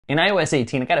In iOS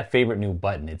 18, I got a favorite new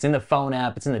button. It's in the phone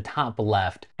app, it's in the top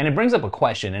left, and it brings up a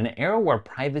question. In an era where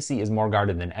privacy is more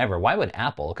guarded than ever, why would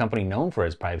Apple, a company known for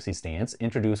its privacy stance,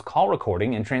 introduce call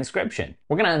recording and transcription?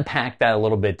 We're gonna unpack that a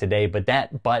little bit today, but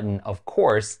that button, of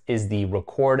course, is the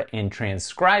record and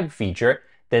transcribe feature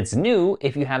that's new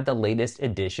if you have the latest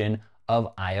edition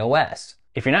of iOS.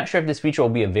 If you're not sure if this feature will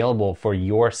be available for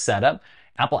your setup,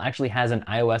 Apple actually has an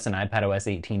iOS and iPadOS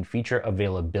 18 feature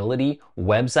availability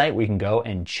website where you can go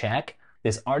and check.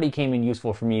 This already came in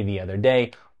useful for me the other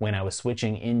day when I was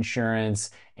switching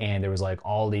insurance and there was like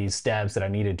all these steps that I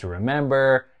needed to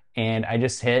remember, and I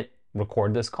just hit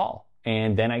record this call.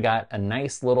 And then I got a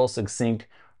nice little succinct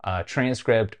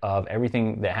transcript of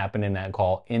everything that happened in that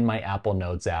call in my Apple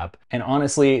Notes app. And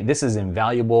honestly, this is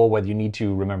invaluable whether you need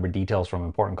to remember details from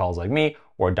important calls like me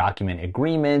or document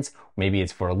agreements. Maybe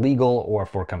it's for legal or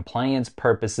for compliance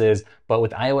purposes. But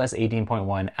with iOS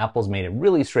 18.1, Apple's made it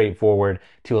really straightforward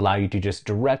to allow you to just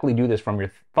directly do this from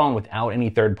your phone without any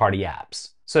third-party apps.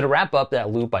 So to wrap up that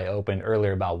loop I opened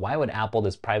earlier about why would Apple,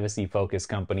 this privacy-focused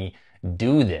company,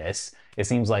 do this? It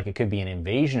seems like it could be an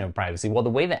invasion of privacy. Well, the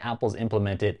way that Apple's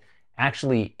implemented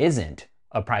actually isn't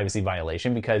a privacy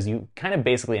violation, because you kind of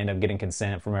basically end up getting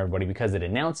consent from everybody because it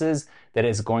announces that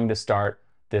it's going to start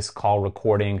this call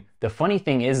recording. The funny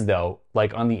thing is though,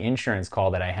 like on the insurance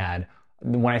call that I had,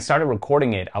 when I started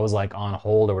recording it, I was like on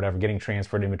hold or whatever, getting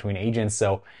transferred in between agents.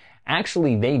 So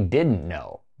actually they didn't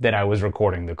know that I was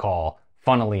recording the call,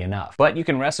 funnily enough. But you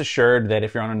can rest assured that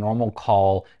if you're on a normal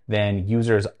call, then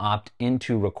users opt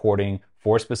into recording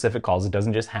for specific calls. It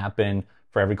doesn't just happen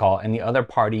for every call, and the other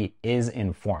party is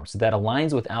informed. So that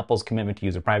aligns with Apple's commitment to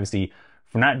user privacy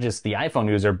for not just the iPhone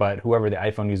user, but whoever the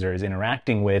iPhone user is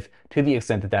interacting with, to the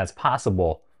extent that that's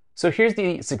possible. So here's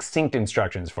the succinct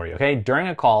instructions for you, okay? During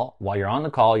a call, while you're on the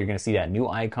call, you're gonna see that new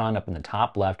icon up in the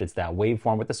top left. It's that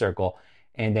waveform with the circle,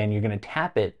 and then you're gonna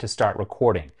tap it to start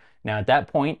recording. Now at that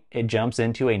point, it jumps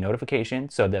into a notification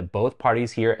so that both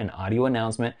parties hear an audio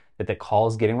announcement that the call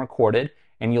is getting recorded,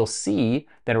 and you'll see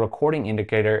that a recording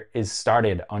indicator is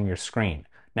started on your screen.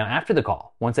 Now after the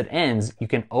call, once it ends, you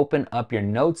can open up your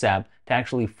Notes app to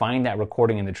actually find that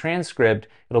recording in the transcript.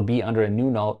 It'll be under a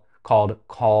new note called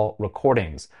Call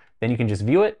Recordings. Then you can just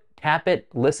view it, tap it,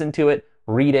 listen to it,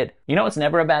 read it. You know, it's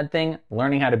never a bad thing,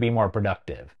 learning how to be more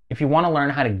productive. If you want to learn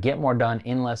how to get more done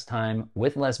in less time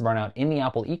with less burnout in the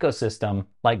Apple ecosystem,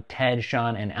 like Ted,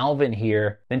 Sean, and Alvin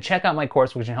here, then check out my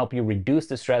course, which can help you reduce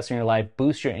the stress in your life,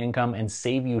 boost your income, and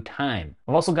save you time.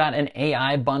 I've also got an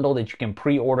AI bundle that you can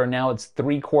pre-order now. It's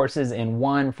 3 courses in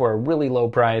one for a really low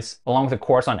price, along with a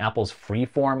course on Apple's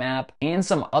Freeform app and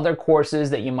some other courses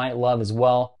that you might love as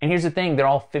well. And here's the thing, they're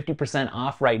all 50%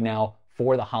 off right now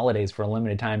for the holidays for a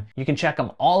limited time. You can check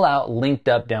them all out linked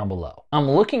up down below. I'm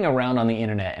looking around on the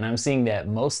internet and I'm seeing that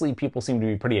mostly people seem to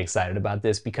be pretty excited about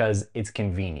this because it's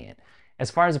convenient. As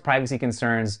far as the privacy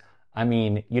concerns, I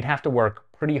mean, you'd have to work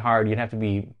pretty hard. You'd have to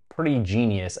be pretty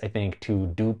genius, I think, to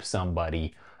dupe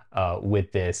somebody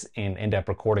with this and end up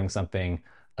recording something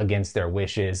against their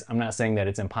wishes. I'm not saying that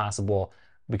it's impossible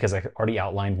because I already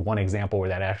outlined one example where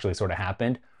that actually sort of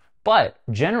happened. But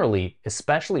generally,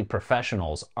 especially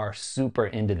professionals are super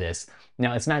into this.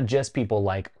 Now, it's not just people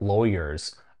like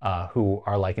lawyers who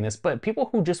are liking this, but people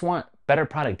who just want better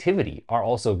productivity are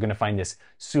also going to find this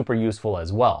super useful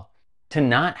as well. To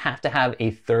not have to have a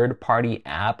third-party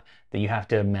app that you have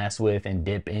to mess with and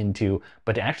dip into,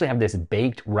 but to actually have this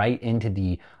baked right into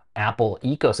the Apple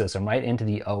ecosystem, right into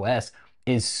the OS,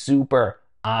 is super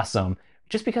awesome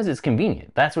just because it's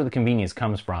convenient. That's where the convenience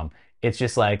comes from. It's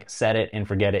just like set it and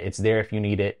forget it. It's there if you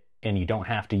need it, and you don't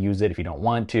have to use it if you don't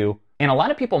want to. And a lot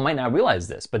of people might not realize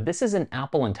this, but this is an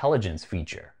Apple Intelligence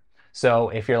feature. So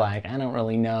if you're like, I don't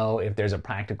really know if there's a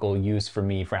practical use for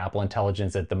me for Apple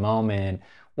Intelligence at the moment,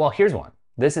 well, here's one.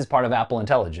 This is part of Apple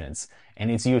Intelligence, and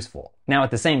it's useful. Now,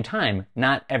 at the same time,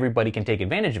 not everybody can take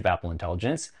advantage of Apple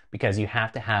Intelligence because you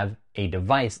have to have a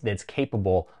device that's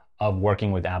capable of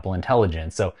working with Apple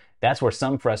Intelligence. So that's where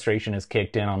some frustration is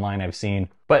kicked in online, I've seen.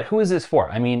 But who is this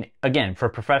for? I mean, again, for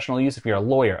professional use, if you're a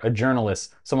lawyer, a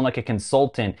journalist, someone like a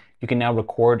consultant, you can now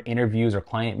record interviews or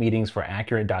client meetings for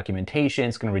accurate documentation.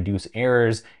 It's going to reduce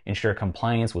errors, ensure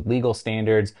compliance with legal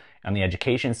standards. On the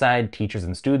education side, teachers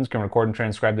and students can record and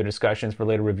transcribe their discussions for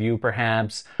later review,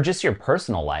 perhaps. Or just your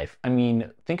personal life. I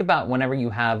mean, think about whenever you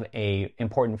have an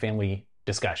important family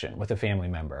discussion with a family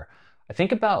member.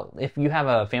 Think about if you have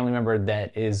a family member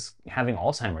that is having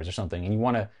Alzheimer's or something and you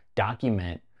want to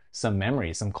document some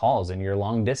memories, some calls in your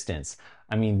long distance.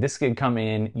 I mean, this could come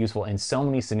in useful in so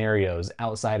many scenarios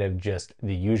outside of just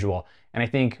the usual. And I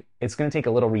think it's going to take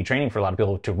a little retraining for a lot of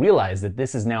people to realize that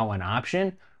this is now an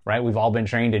option right? We've all been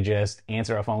trained to just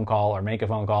answer a phone call or make a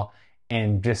phone call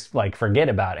and just like forget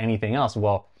about anything else.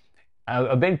 Well,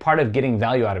 a big part of getting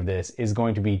value out of this is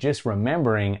going to be just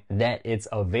remembering that it's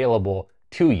available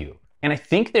to you. And I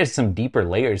think there's some deeper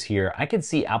layers here. I could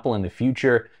see Apple in the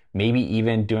future maybe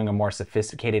even doing a more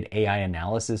sophisticated AI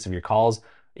analysis of your calls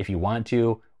if you want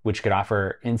to, which could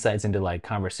offer insights into like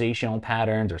conversational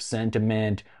patterns or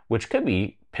sentiment, which could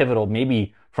be pivotal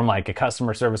maybe from like a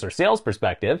customer service or sales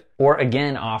perspective, or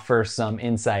again, offer some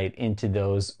insight into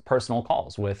those personal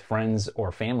calls with friends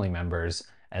or family members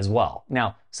as well.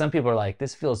 Now, some people are like,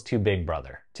 this feels too big,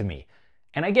 brother, to me.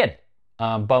 And I get it.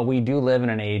 But we do live in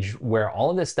an age where all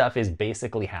of this stuff is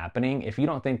basically happening. If you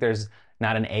don't think there's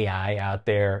not an AI out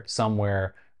there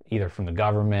somewhere, either from the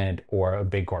government or a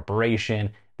big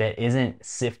corporation, that isn't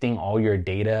sifting all your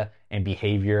data and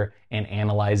behavior and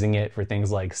analyzing it for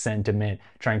things like sentiment,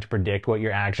 trying to predict what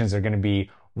your actions are going to be,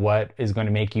 what is going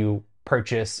to make you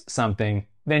purchase something,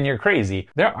 then you're crazy.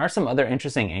 There are some other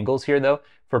interesting angles here though.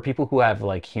 For people who have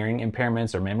like hearing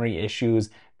impairments or memory issues,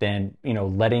 then,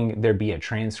 letting there be a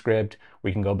transcript where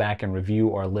you can go back and review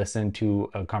or listen to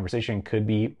a conversation could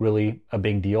be really a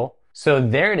big deal. So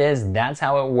there it is. That's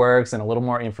how it works and a little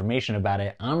more information about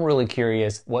it. I'm really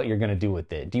curious what you're going to do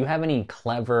with it. Do you have any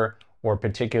clever or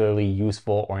particularly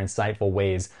useful or insightful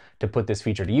ways to put this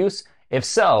feature to use? If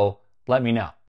so, let me know.